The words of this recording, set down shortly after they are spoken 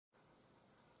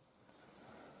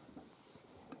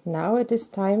now it is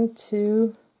time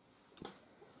to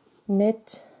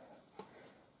knit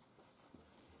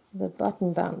the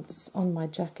button bands on my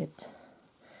jacket.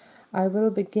 I will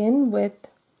begin with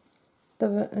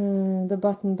the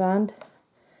button band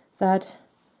that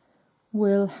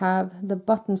will have the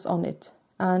buttons on it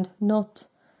and not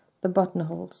the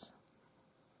buttonholes.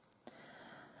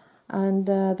 And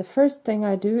the first thing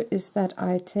I do is that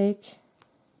I take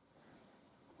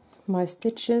my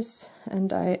stitches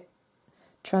and I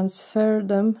transfer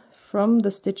them from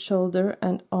the stitch holder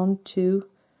and onto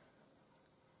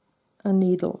a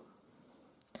needle.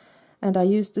 And I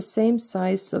use the same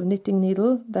size of knitting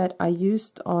needle that I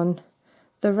used on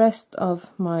the rest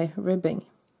of my ribbing.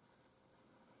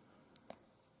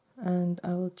 And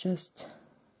I will just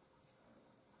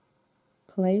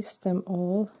place them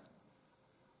all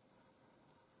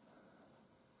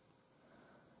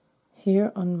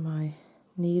here on my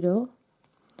needle,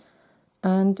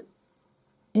 and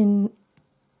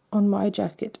on my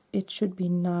jacket it should be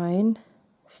 9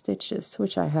 stitches,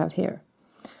 which I have here.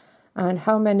 And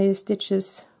how many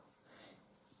stitches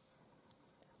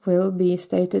will be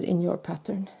stated in your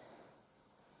pattern.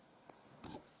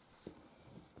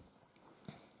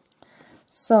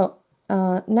 So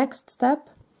next step,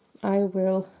 I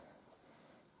will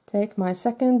take my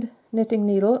second knitting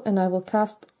needle and I will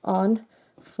cast on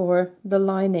for the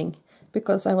lining,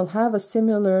 because I will have a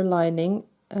similar lining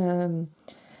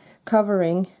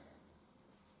covering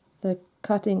the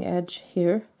cutting edge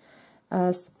here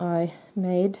as I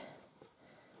made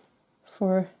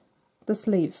for the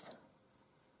sleeves.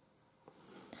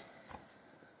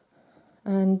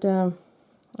 And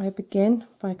I begin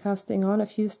by casting on a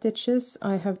few stitches.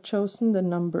 I have chosen the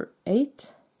number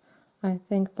 8. I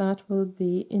think that will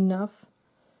be enough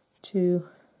to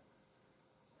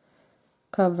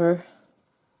cover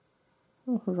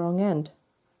wrong end.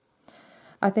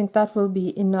 I think that will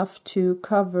be enough to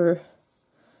cover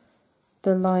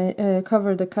the line,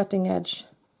 cover the cutting edge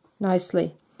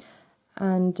nicely,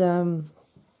 and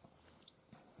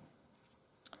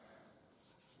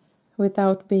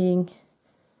without being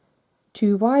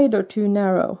too wide or too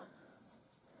narrow.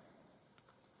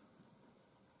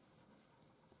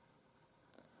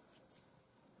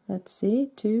 Let's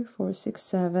see, 2, 4, 6,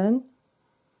 7,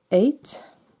 8,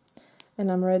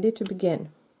 and I'm ready to begin.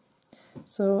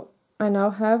 So I now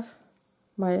have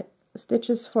my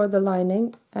stitches for the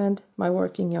lining and my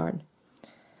working yarn.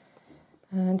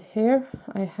 And here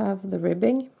I have the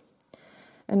ribbing,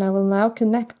 and I will now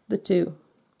connect the two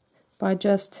by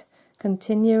just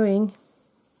continuing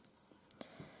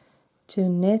to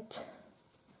knit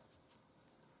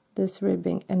this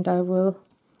ribbing, and I will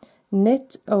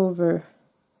knit over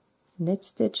knit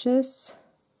stitches,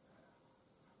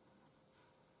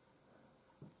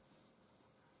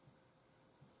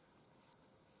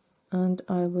 and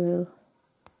I will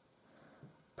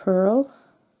purl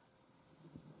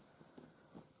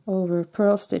over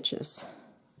purl stitches.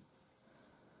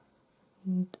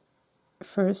 And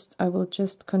first I will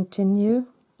just continue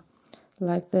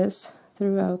like this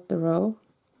throughout the row.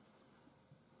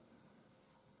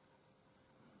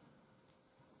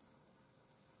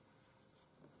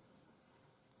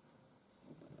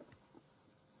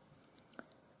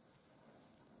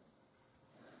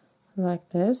 Like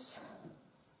this.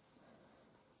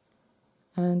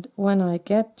 And when I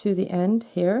get to the end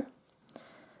here,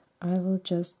 I will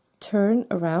just turn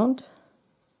around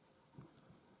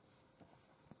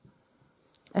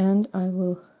and I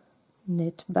will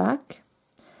knit back.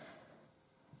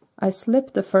 I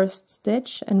slip the first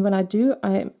stitch, and when I do,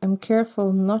 I am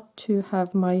careful not to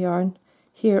have my yarn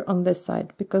here on this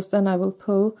side, because then I will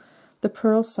pull the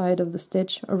purl side of the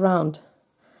stitch around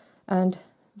and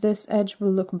this edge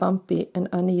will look bumpy and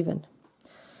uneven.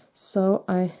 So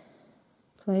I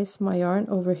place my yarn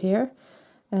over here,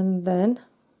 and then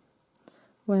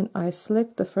when I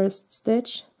slip the first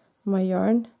stitch, my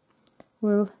yarn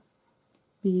will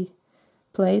be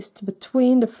placed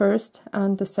between the first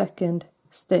and the second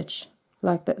stitch,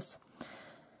 like this.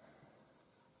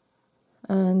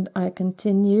 And I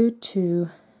continue to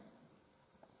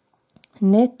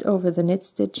knit over the knit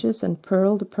stitches and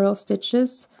purl the purl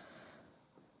stitches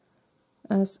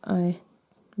as I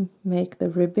make the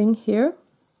ribbing here.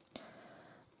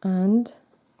 And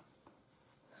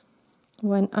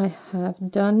when I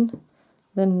have done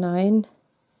the 9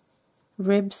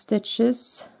 rib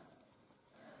stitches,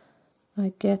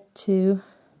 I get to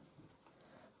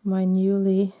my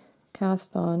newly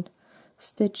cast on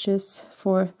stitches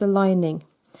for the lining,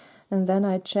 and then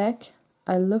I check,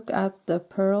 I look at the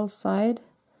purl side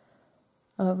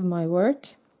of my work,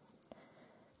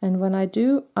 and when I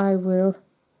do, I will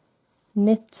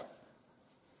knit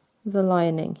the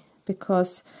lining,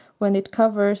 because when it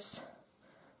covers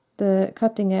the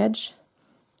cutting edge,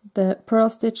 the purl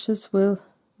stitches will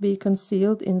be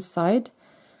concealed inside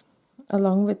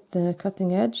along with the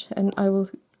cutting edge, and I will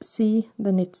see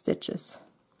the knit stitches.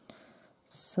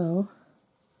 So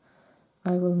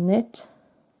I will knit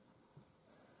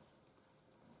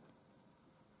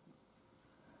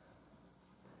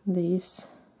these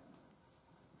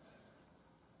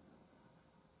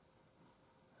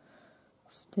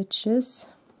stitches.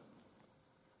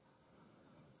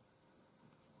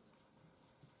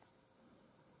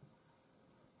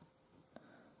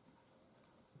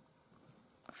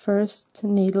 First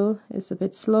needle is a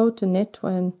bit slow to knit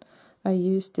when I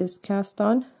use this cast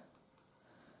on,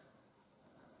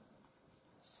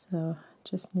 so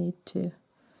just need to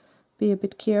be a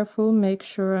bit careful, make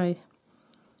sure I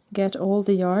get all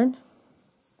the yarn.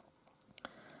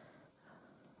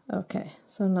 Okay,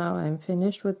 so now I'm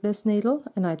finished with this needle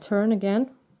and I turn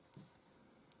again.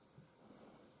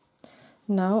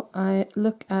 Now I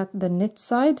look at the knit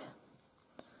side,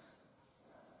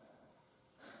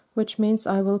 which means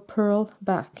I will purl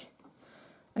back.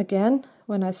 Again,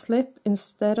 when I slip,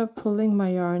 instead of pulling my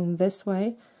yarn this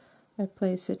way, I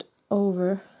place it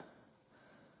over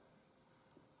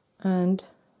and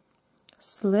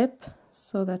slip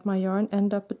so that my yarn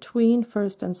ends up between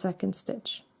first and second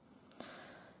stitch.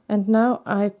 And now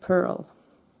I purl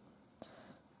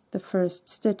the first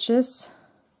stitches,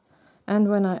 and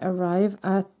when I arrive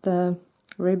at the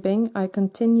ribbing, I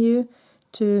continue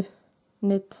to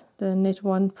knit the knit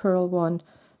 1 purl 1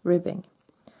 ribbing,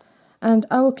 and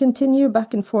I will continue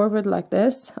back and forward like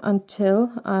this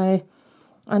until my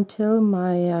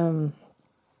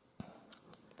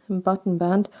button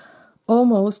band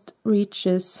almost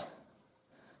reaches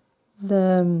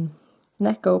the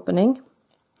neck opening.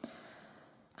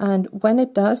 And when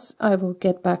it does, I will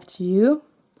get back to you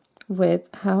with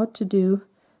how to do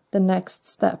the next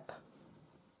step.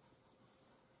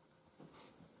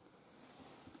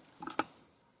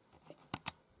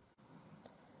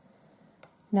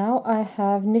 Now I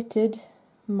have knitted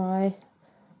my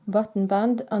button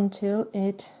band until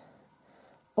it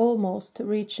almost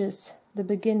reaches the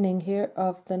beginning here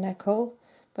of the neck hole,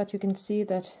 but you can see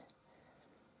that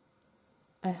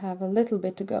I have a little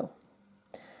bit to go.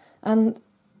 And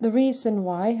the reason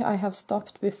why I have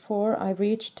stopped before I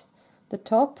reached the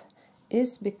top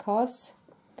is because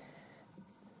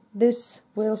this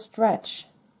will stretch.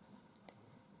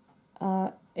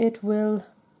 It will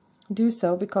do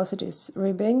so because it is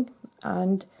ribbing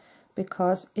and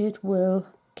because it will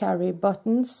carry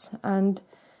buttons, and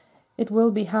it will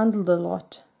be handled a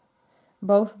lot,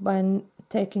 both when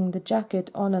taking the jacket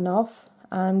on and off,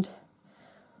 and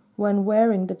when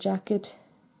wearing the jacket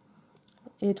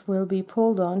it will be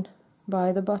pulled on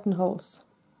by the buttonholes.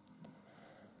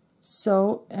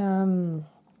 So and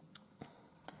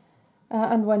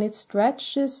when it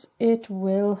stretches, it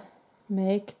will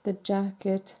make the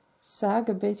jacket sag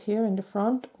a bit here in the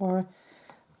front, or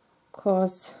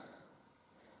cause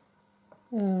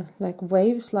like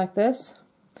waves like this,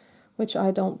 which I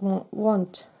don't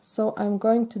want. So I'm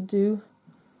going to do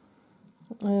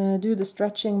the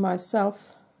stretching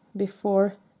myself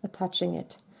before attaching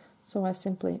it. So I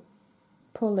simply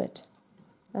pull it,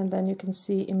 and then you can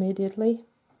see immediately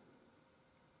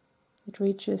it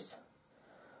reaches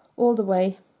all the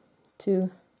way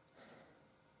to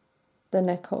the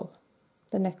neck hole,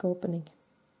 the neck opening.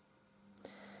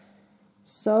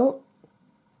 So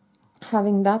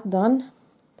having that done,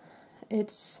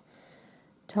 it's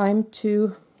time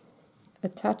to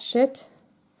attach it,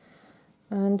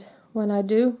 and when I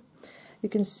do, you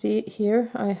can see here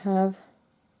I have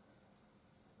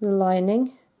the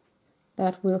lining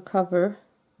that will cover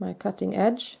my cutting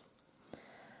edge,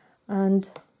 and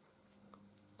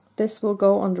this will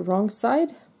go on the wrong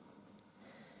side,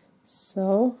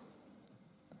 so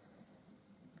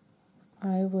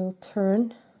I will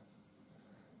turn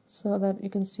so that you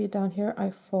can see down here I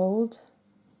fold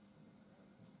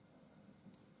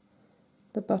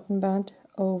the button band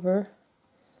over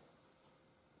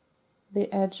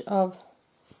the edge of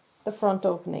the front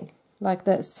opening like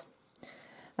this.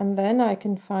 And then I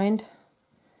can find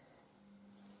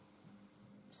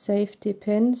safety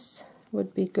pins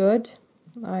would be good.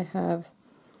 I have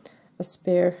a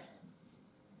spare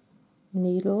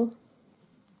needle.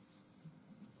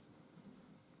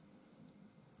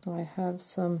 I have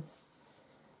some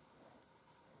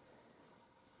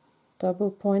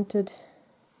double pointed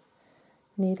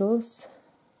needles.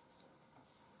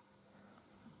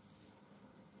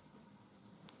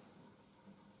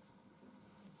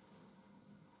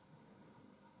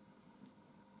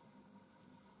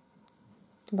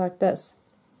 Like this.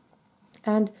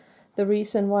 And the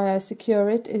reason why I secure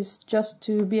it is just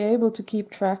to be able to keep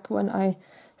track when I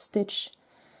stitch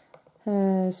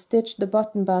the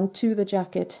button band to the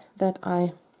jacket, that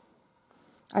I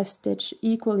stitch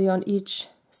equally on each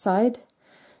side,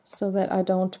 so that I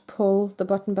don't pull the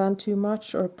button band too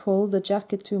much or pull the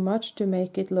jacket too much to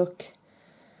make it look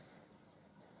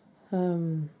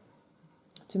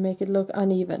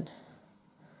uneven.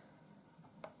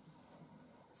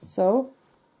 So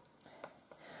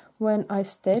when I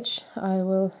stitch, I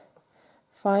will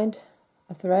find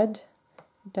a thread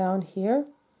down here.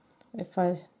 If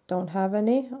I don't have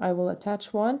any, I will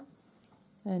attach one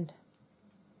and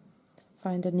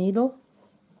find a needle,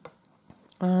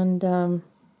 and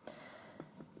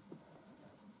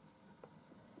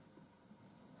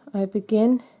I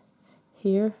begin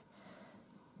here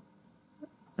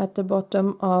at the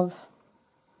bottom of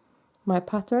my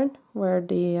pattern where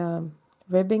the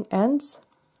ribbing ends,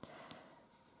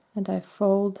 and I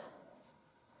fold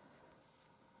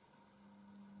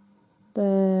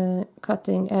the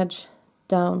cutting edge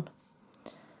down,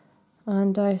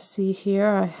 and I see here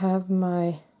I have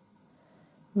my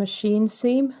machine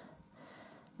seam,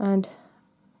 and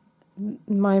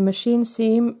my machine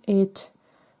seam, it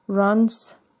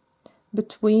runs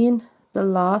between the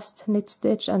last knit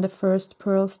stitch and the first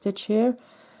purl stitch here,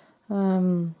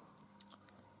 and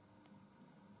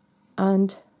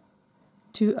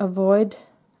to avoid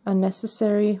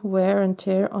unnecessary wear and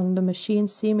tear on the machine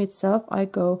seam itself, I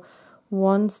go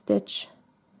one stitch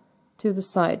to the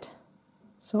side.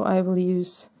 So I will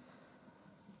use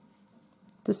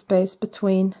the space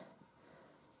between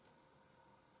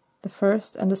the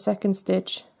first and the second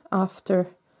stitch after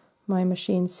my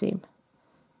machine seam.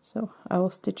 So I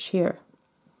will stitch here,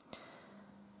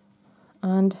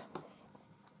 and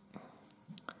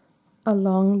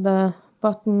along the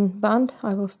button band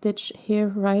I will stitch here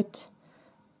right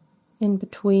in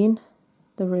between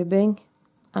the ribbing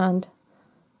and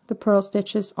the purl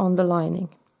stitches on the lining.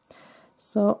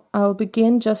 So I'll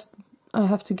begin I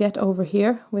have to get over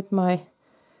here with my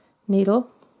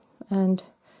needle, and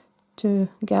to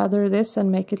gather this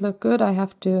and make it look good, I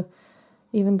have to,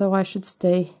 even though I should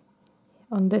stay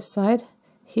on this side,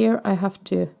 here I have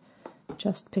to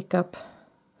just pick up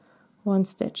one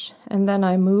stitch, and then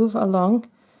I move along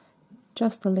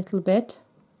just a little bit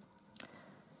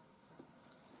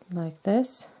like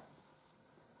this,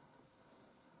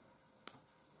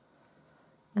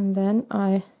 and then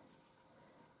I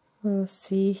will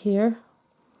see here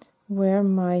where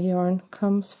my yarn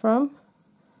comes from,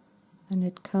 and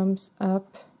it comes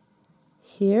up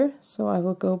here, so I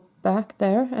will go back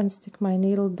there and stick my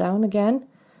needle down again,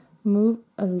 move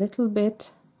a little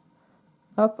bit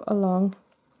up along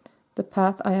the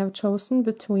path I have chosen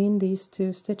between these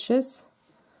two stitches,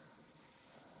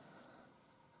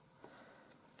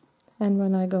 and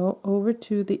when I go over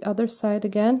to the other side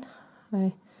again,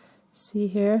 I see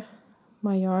here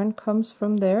my yarn comes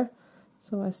from there,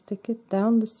 so I stick it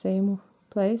down the same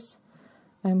place.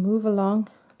 I move along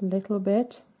a little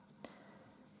bit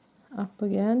up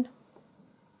again,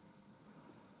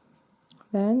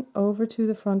 then over to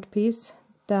the front piece,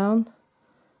 down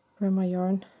where my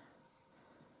yarn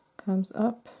comes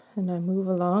up, and I move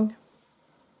along,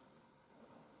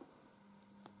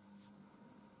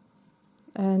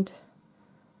 and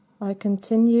I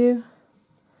continue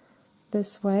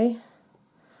this way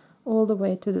all the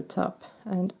way to the top,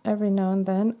 and every now and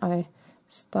then I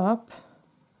stop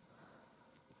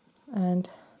and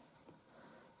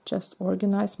just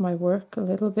organize my work a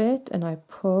little bit, and I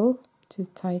pull to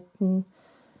tighten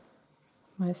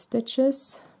my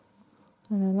stitches,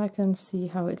 and then I can see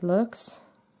how it looks,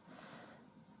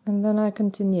 and then I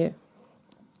continue.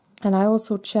 And I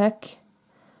also check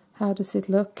how does it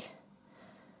look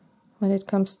when it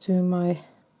comes to my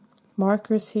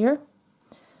markers here.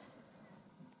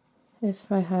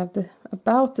 If I have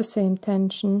about the same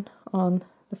tension on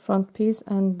the front piece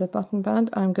and the button band,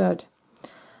 I'm good.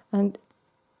 And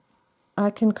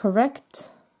I can correct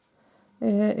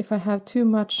if I have too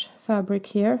much fabric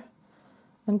here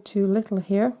and too little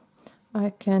here.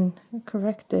 I can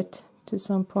correct it to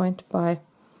some point by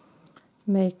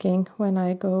making, when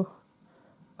I go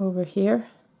over here,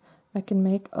 I can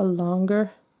make a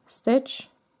longer stitch,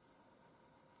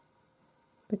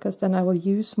 because then I will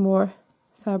use more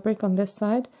fabric on this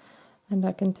side, and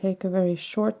I can take a very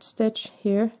short stitch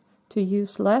here to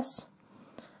use less,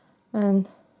 and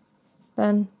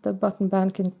then the button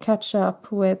band can catch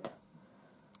up with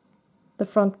the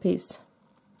front piece.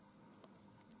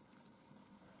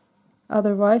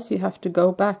 Otherwise you have to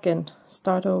go back and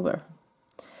start over.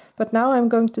 But now I'm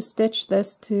going to stitch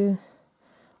this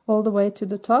all the way to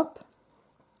the top,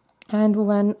 And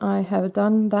when I have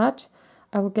done that,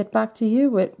 I will get back to you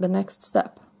with the next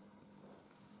step.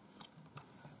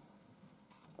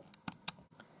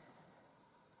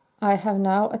 I have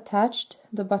now attached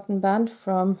the button band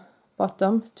from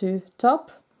bottom to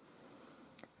top,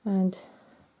 and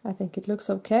I think it looks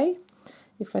okay.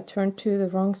 If I turn to the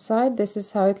wrong side, this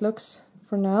is how it looks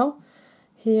for now.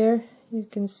 Here you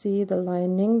can see the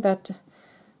lining that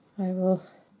I will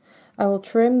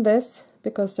trim this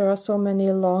because there are so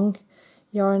many long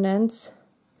yarn ends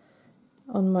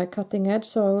on my cutting edge,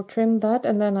 so I will trim that,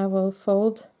 and then I will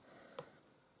fold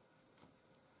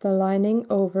the lining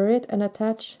over it and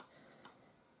attach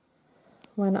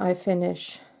when I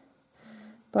finish.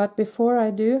 But before I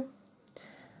do,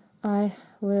 I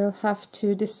will have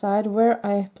to decide where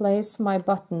I place my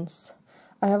buttons.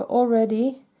 I have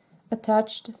already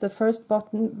attached the first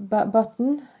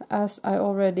button as I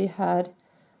already had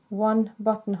one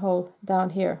buttonhole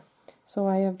down here. So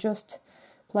I have just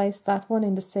placed that one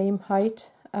in the same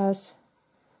height as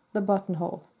the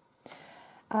buttonhole.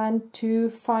 And to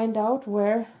find out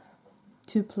where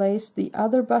to place the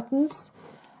other buttons,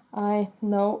 I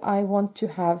know I want to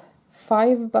have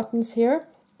 5 buttons here,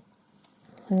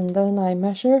 and then I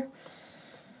measure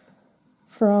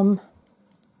from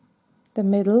the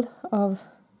middle of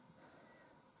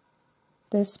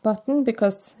this button,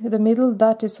 because the middle,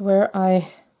 that is where I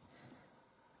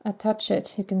attach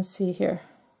it. You can see here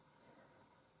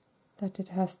that it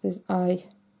has this eye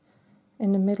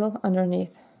in the middle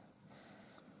underneath,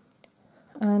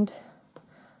 and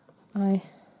I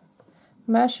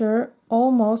measure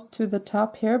almost to the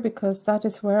top here because that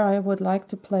is where I would like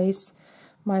to place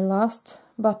my last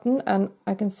button, and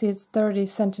I can see it's 30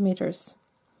 centimeters.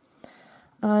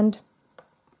 And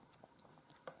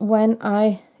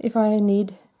if I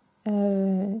need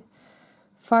 5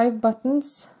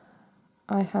 buttons,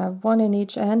 I have 1 in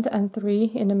each end and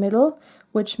 3 in the middle,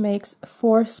 which makes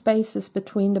 4 spaces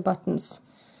between the buttons.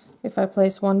 If I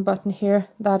place 1 button here,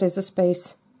 that is a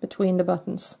space between the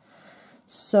buttons.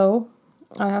 So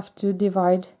I have to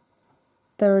divide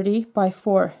 30 by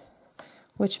 4,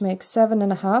 which makes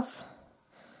 7.5.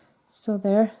 So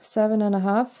there,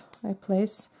 7.5. I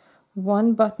place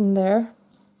 1 button there.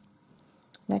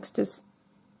 Next is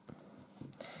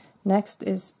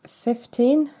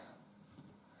 15,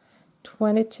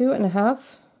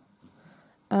 22.5,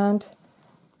 and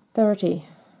 30.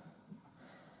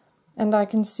 And I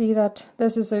can see that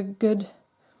this is a good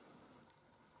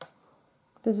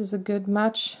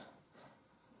match.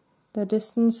 The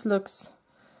distance looks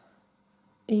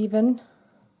even,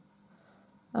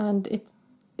 and it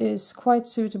is quite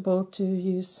suitable to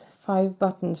use 5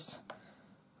 buttons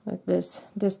with this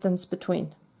distance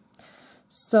between.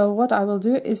 So what I will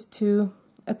do is to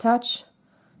attach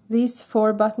these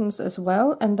 4 buttons as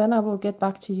well, and then I will get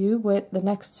back to you with the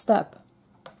next step.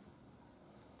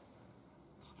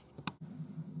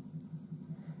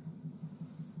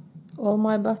 All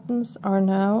my buttons are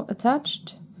now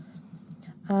attached,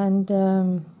 and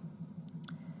the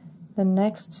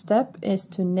next step is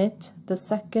to knit the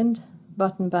second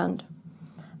button band,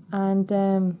 and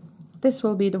this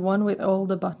will be the one with all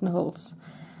the buttonholes.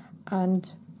 And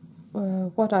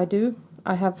what I do,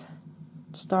 I have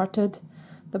started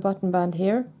the button band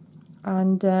here,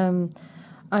 and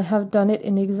I have done it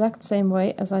in the exact same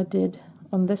way as I did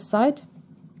on this side.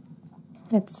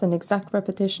 It's an exact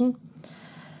repetition.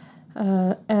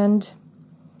 And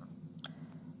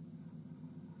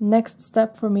next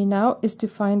step for me now is to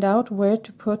find out where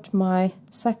to put my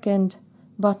second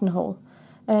buttonhole,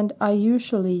 and I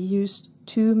usually use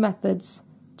 2 methods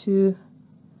to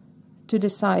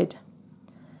decide.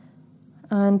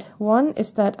 And one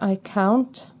is that I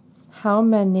count how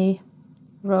many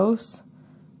rows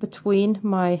between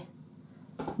my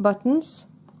buttons,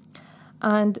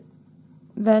 and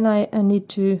then I need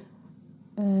to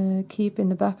keep in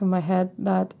the back of my head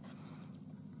that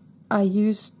I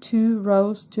use 2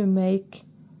 rows to make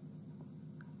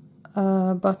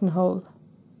a buttonhole,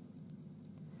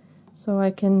 so I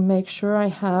can make sure I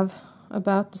have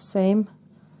about the same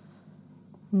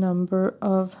number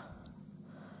of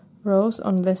rows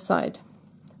on this side.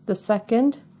 The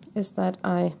second is that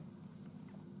I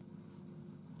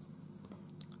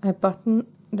button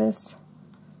this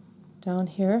down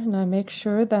here, and I make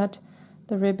sure that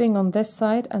the ribbing on this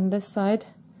side and this side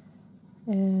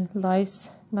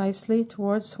lies nicely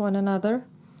towards one another,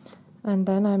 and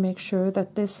then I make sure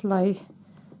that this lay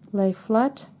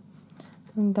flat,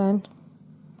 and that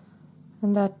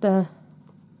the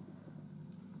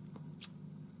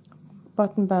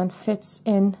button band fits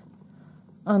in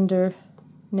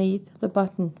underneath the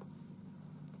button.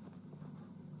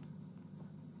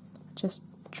 Just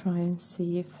try and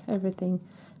see if everything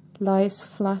lies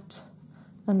flat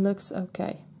and looks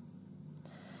okay.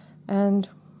 And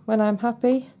when I'm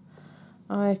happy,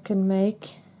 I can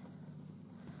make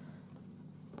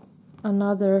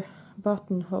another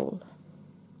buttonhole.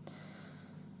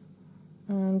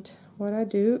 And what I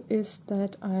do is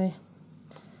that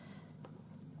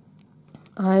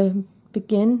I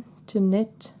begin to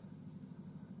knit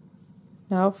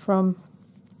now from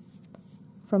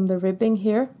the ribbing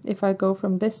here. If I go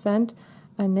from this end,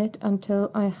 I knit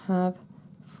until I have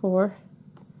 4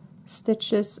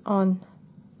 stitches on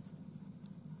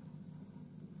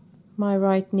my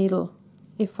right needle.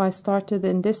 If I started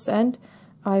in this end,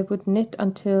 I would knit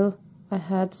until I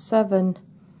had 7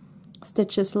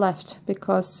 stitches left,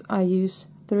 because I use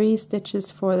 3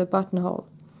 stitches for the buttonhole.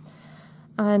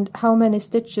 And how many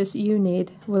stitches you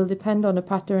need will depend on the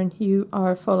pattern you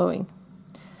are following.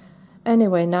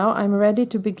 Anyway, now I'm ready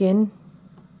to begin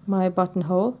my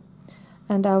buttonhole,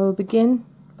 and I will begin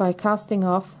by casting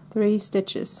off 3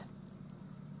 stitches.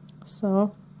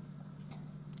 So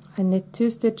I knit 2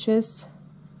 stitches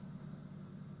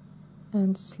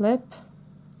and slip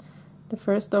the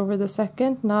first over the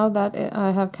second. Now that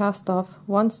I have cast off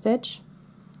 1 stitch,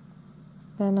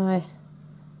 then I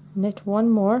knit 1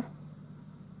 more,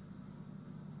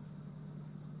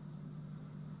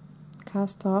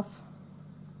 cast off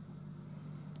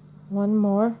 1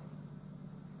 more,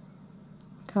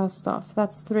 cast off.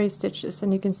 That's 3 stitches,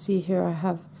 and you can see here I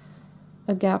have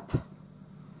a gap.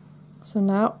 So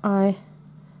now I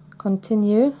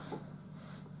continue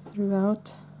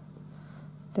throughout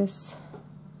this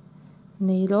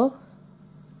needle,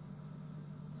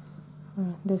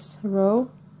 or this row,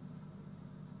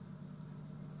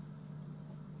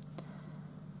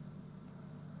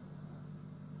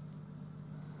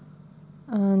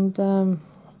 and on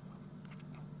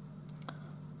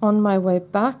my way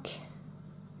back,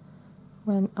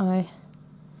 when I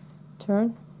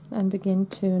turn and begin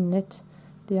to knit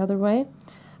the other way,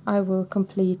 I will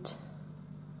complete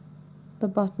the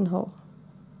buttonhole.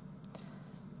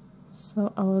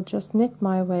 So I will just knit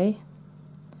my way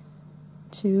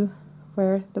to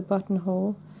where the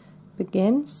buttonhole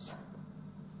begins.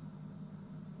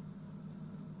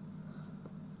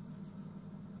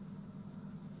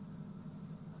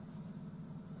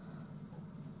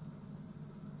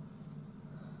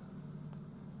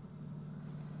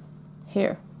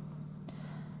 Here.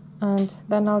 And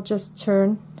then I'll just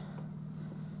turn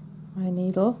my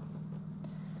needle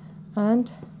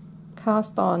and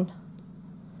cast on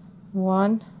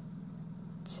 1,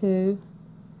 2,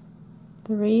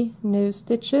 3 new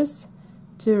stitches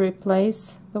to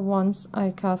replace the ones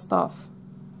I cast off.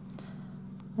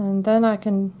 And then I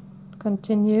can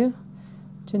continue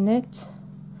to knit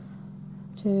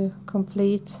to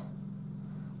complete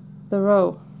the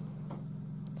row.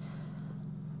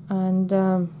 And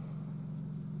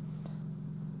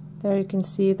there you can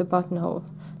see the buttonhole.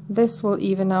 This will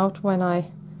even out when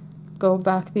I go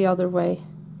back the other way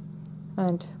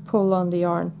and pull on the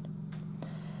yarn.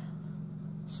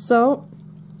 So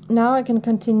now I can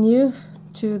continue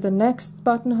to the next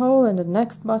buttonhole and the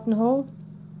next buttonhole,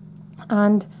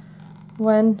 and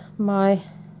when my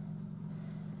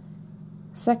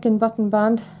second button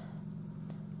band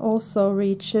also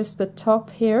reaches the top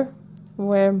here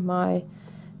where my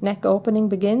neck opening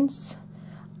begins,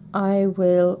 I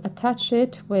will attach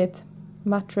it with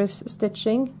mattress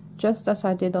stitching, just as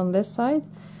I did on this side.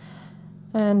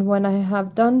 And when I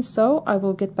have done so, I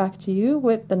will get back to you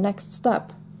with the next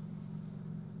step.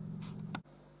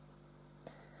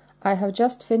 I have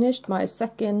just finished my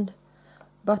second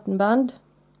button band,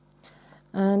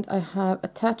 and I have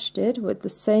attached it with the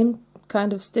same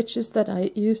kind of stitches that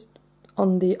I used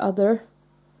on the other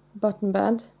button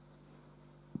band.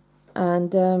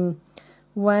 And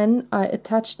when I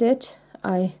attached it,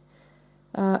 I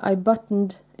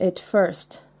buttoned it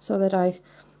first, so that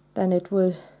it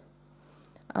was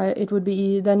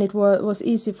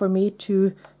easy for me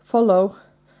to follow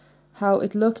how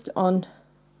it looked on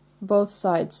both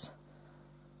sides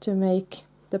to make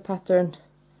the pattern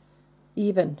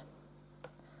even.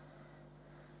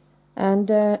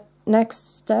 And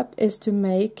next step is to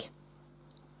make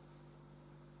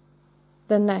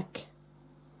the neck,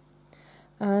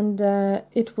 and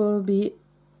it will be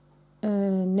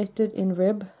knitted in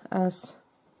rib as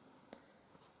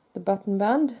the button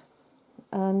band.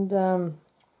 And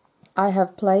I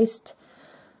have placed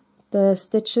the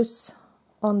stitches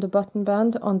on the button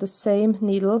band on the same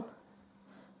needle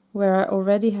where I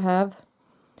already have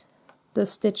the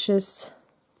stitches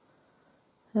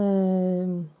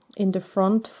in the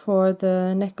front for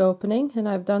the neck opening, and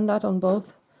I've done that on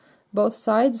both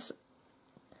sides.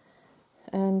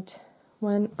 and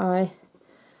when I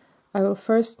will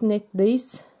first knit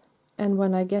these, and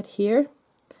when I get here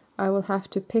I will have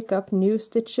to pick up new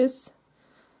stitches,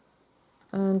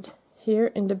 and here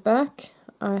in the back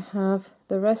I have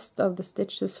the rest of the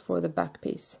stitches for the back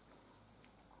piece.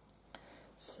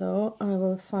 So I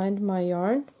will find my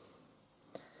yarn,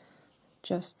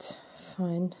 just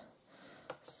find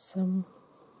some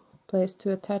place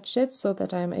to attach it so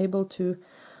that I am able to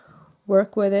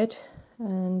work with it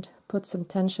and put some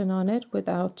tension on it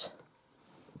without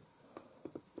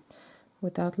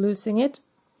losing it.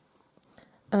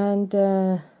 And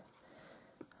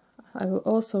I will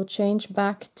also change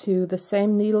back to the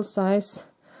same needle size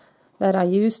that I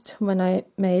used when I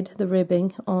made the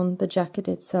ribbing on the jacket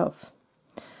itself.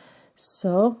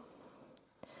 So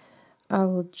I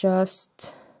will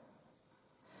just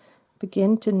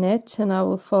begin to knit, and I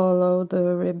will follow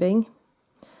the ribbing,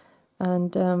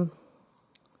 and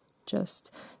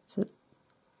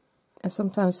I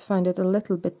sometimes find it a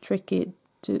little bit tricky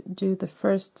to do the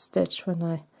first stitch when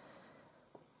I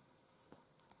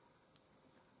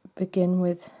begin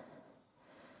with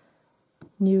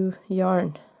new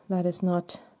yarn that is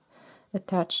not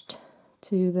attached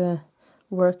to the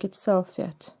work itself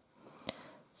yet.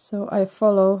 So I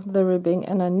follow the ribbing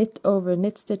and I knit over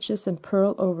knit stitches and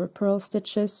purl over purl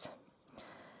stitches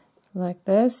like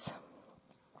this.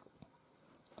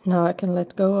 Now I can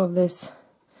let go of this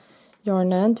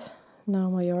yarn end. Now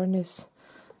my yarn is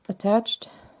attached,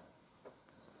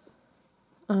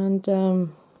 and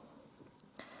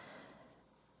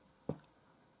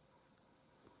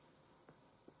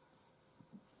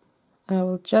I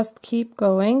will just keep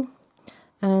going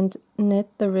and knit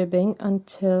the ribbing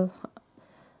until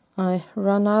I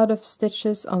run out of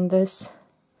stitches on this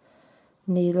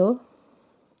needle.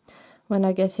 When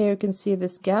I get here you can see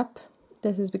this gap.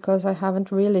 This is because I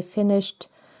haven't really finished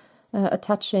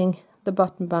attaching the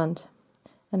button band,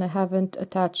 and I haven't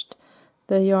attached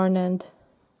the yarn end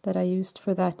that I used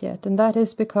for that yet, and that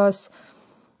is because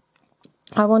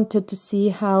I wanted to see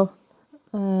how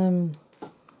the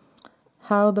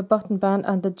button band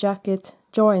and the jacket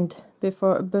joined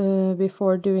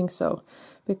before doing so,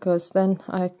 because then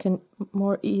I can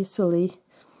more easily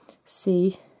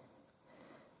see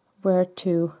where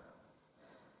to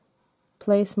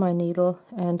place my needle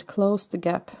and close the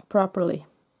gap properly.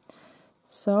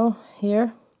 So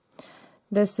here,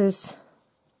 this is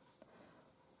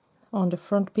on the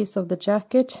front piece of the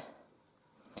jacket,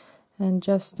 and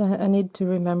just I need to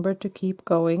remember to keep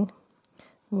going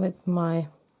with my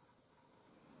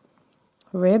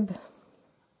rib.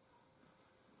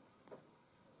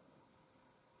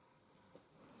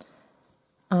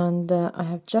 And I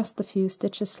have just a few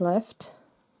stitches left.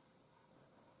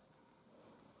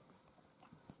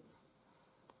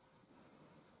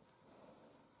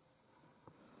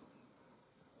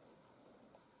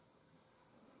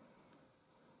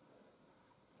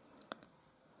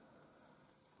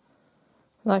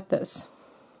 Like this.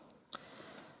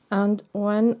 And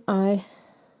when I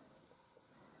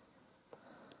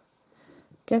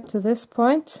get to this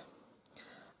point,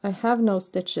 I have no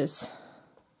stitches,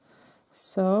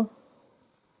 so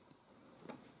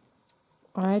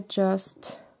I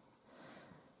just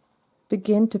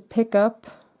begin to pick up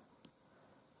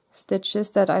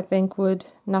stitches that I think would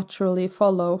naturally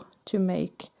follow to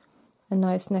make a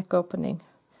nice neck opening.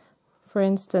 For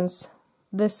instance,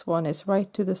 this one is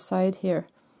right to the side here,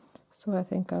 so I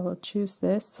think I will choose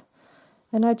this,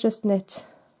 and I just knit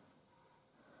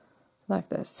like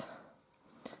this.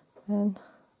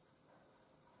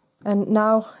 And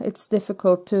now it's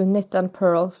difficult to knit and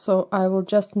purl, so I will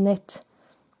just knit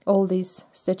all these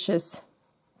stitches,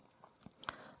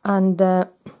 and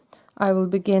I will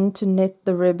begin to knit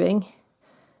the ribbing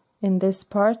in this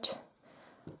part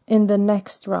in the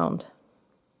next round.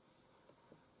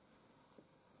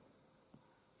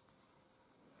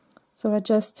 So I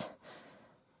just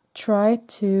try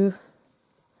to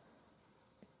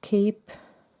keep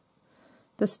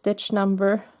the stitch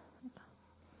number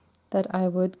that I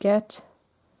would get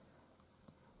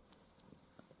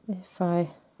if I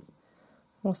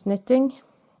was knitting.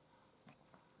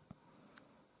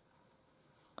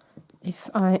 If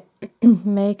I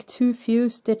make too few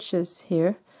stitches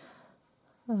here,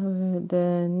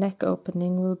 the neck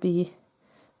opening will be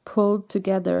pulled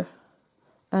together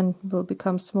and will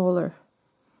become smaller.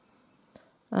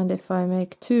 And if I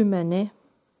make too many,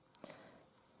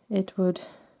 it would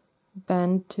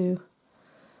bend to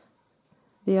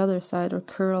the other side or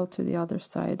curl to the other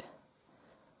side.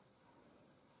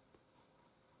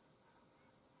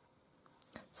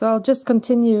 So I'll just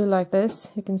continue like this.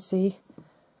 You can see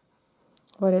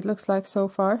what it looks like so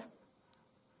far.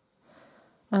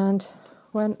 And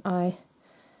when I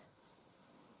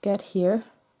get here,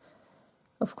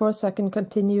 of course I can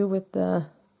continue with the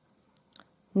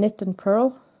knit and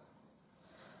purl,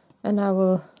 and I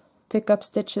will pick up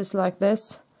stitches like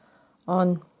this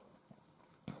on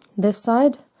this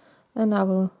side, and I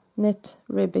will knit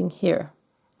ribbing here.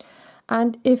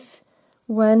 And if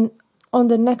when on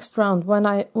the next round, when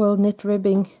I will knit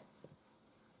ribbing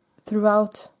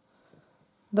throughout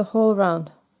the whole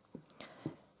round,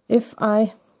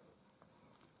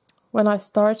 when I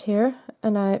start here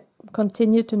and I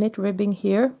continue to knit ribbing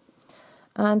here,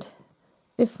 and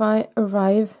if I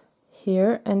arrive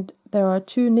here and there are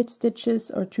 2 knit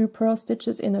stitches or 2 purl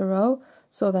stitches in a row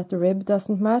so that the rib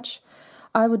doesn't match,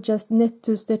 I would just knit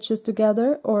 2 stitches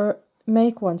together or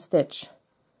make 1 stitch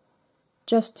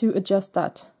just to adjust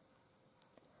that.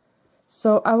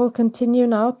 So I will continue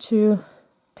now to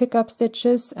pick up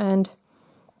stitches, and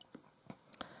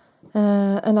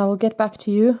I will get back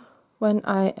to you when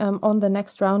I am on the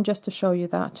next round just to show you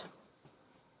that.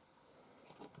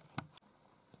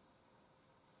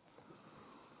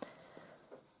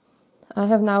 I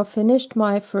have now finished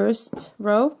my first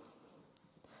row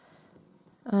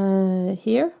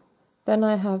here. Then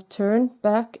I have turned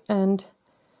back and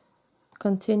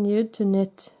continued to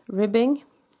knit ribbing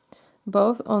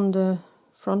both on the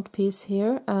front piece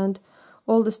here, and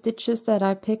all the stitches that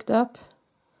I picked up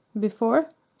before,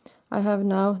 I have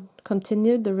now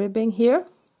continued the ribbing here.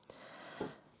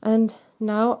 And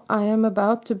now I am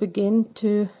about to begin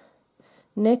to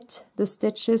knit the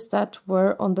stitches that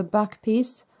were on the back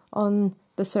piece on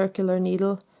the circular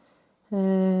needle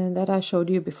that I showed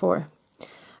you before.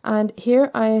 And here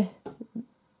I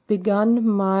begun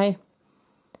my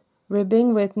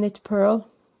ribbing with knit purl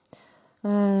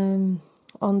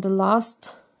on the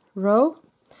last row,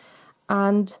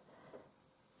 and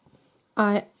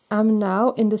I am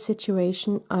now in the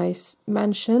situation I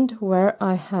mentioned where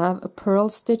I have a purl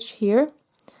stitch here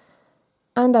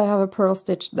and I have a purl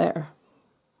stitch there.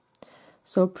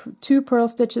 So 2 purl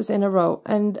stitches in a row,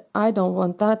 and I don't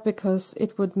want that because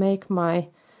it would make my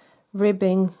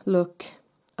ribbing look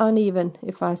uneven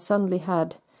if I suddenly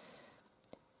had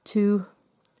 2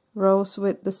 rows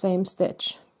with the same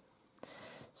stitch.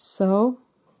 So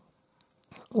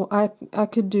I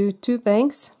could do 2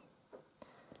 things.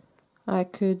 I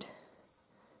could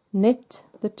knit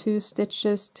the 2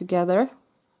 stitches together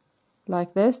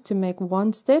like this to make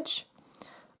 1 stitch.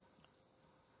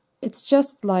 It's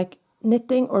just like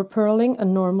knitting or purling a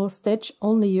normal stitch,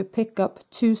 only you pick up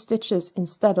 2 stitches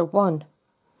instead of 1.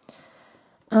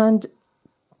 And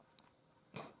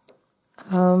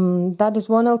that is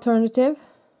one alternative.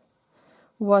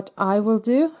 What I will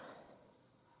do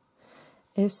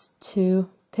is to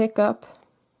pick up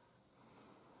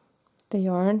the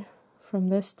yarn from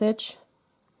this stitch,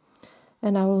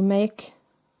 and I will make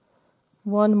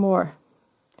 1 more,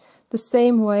 the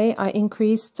same way I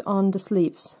increased on the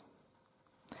sleeves.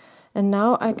 And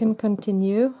now I can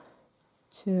continue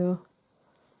to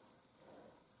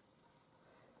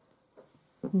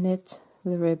knit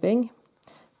the ribbing,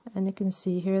 and you can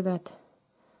see here that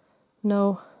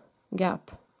no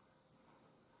gap.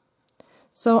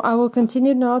 So I will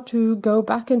continue now to go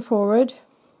back and forward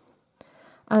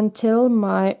until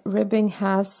my ribbing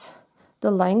has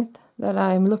the length that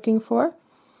I'm looking for,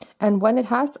 and when it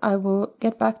has, I will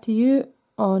get back to you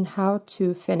on how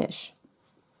to finish.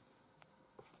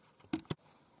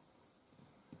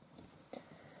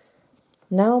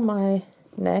 Now my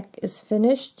neck is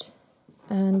finished,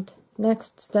 and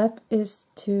next step is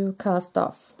to cast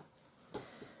off.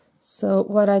 So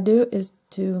what I do is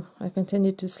I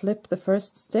continue to slip the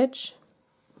first stitch,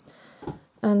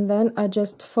 and then I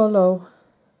just follow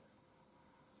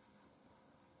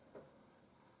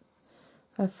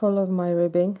my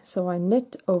ribbing. So I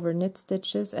knit over knit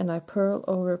stitches and I purl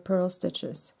over purl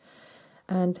stitches.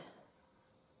 And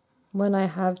when I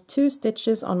have 2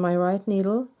 stitches on my right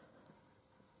needle,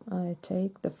 I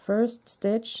take the first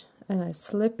stitch and I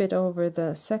slip it over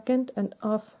the second and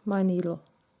off my needle.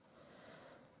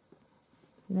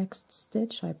 Next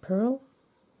stitch I purl,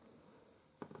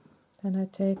 then I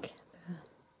take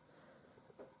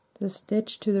the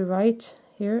stitch to the right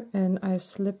here and I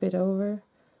slip it over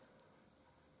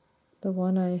the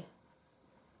one I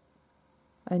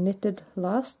knitted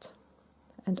last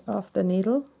and off the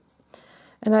needle,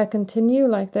 and I continue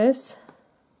like this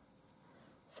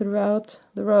throughout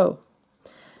the row,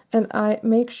 and I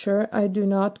make sure I do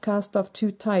not cast off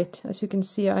too tight. As you can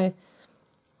see, I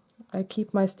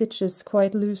keep my stitches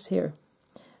quite loose here,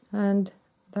 and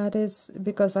that is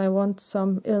because I want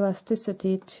some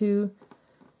elasticity to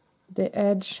the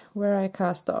edge where I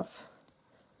cast off.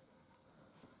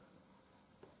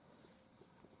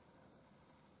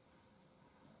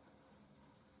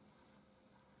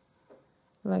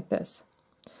 like this.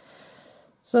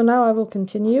 So now I will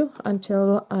continue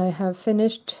until I have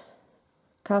finished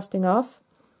casting off,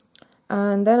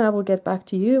 and then I will get back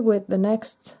to you with the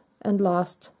next and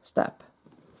last step.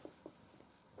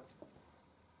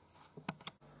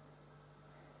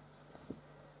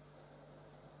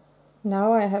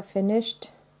 Now I have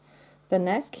finished the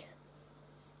neck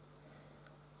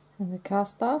and the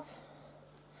cast off,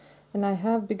 and I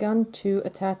have begun to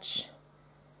attach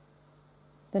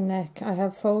the neck. I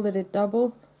have folded it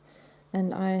double,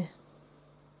 and I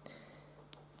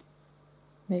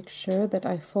make sure that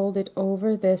I fold it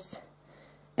over this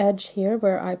edge here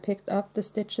where I picked up the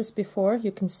stitches before.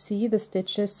 You can see the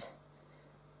stitches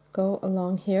go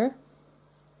along here,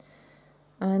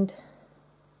 and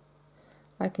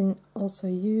I can also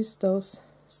use those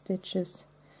stitches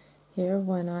here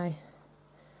when I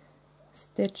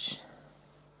stitch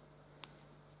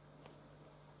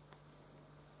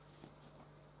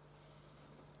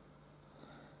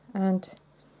and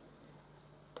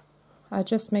I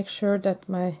just make sure that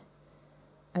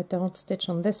I don't stitch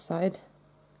on this side,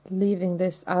 leaving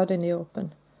this out in the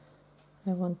open. I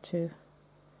want to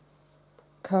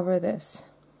cover this.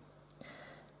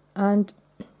 And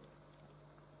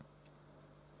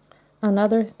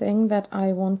another thing that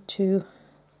I want to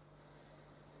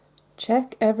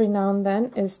check every now and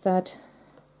then is that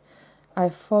I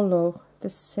follow the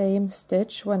same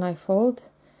stitch when I fold.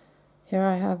 Here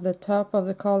I have the top of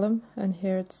the column, and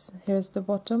here's the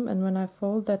bottom, and when I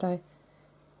fold that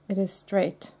it is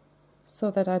straight,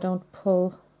 so that I don't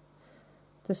pull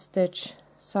the stitch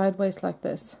sideways like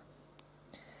this.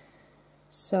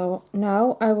 So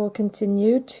now I will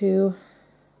continue to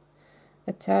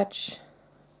attach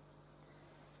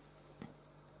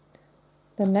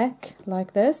the neck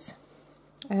like this,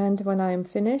 and when I am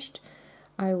finished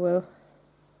I will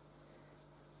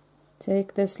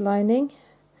take this lining,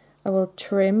 I will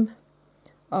trim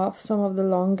off some of the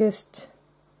longest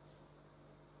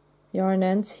yarn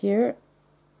ends here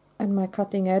and my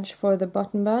cutting edge for the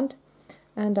button band,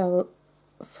 and I will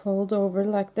fold over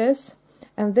like this,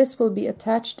 and this will be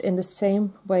attached in the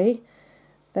same way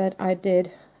that I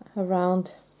did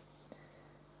around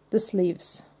the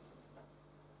sleeves.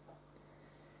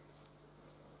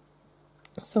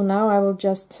 So now I will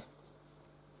just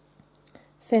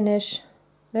finish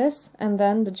this, and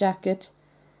then the jacket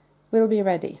will be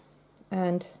ready.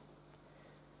 And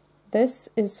this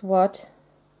is what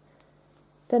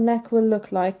the neck will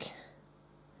look like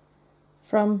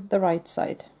from the right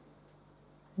side.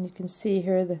 And you can see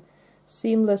here the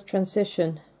seamless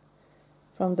transition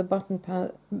from the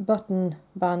button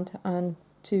band and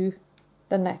to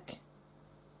the neck.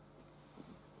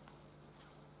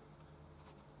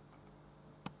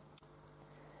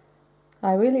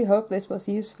 I really hope this was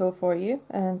useful for you,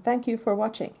 and thank you for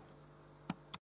watching.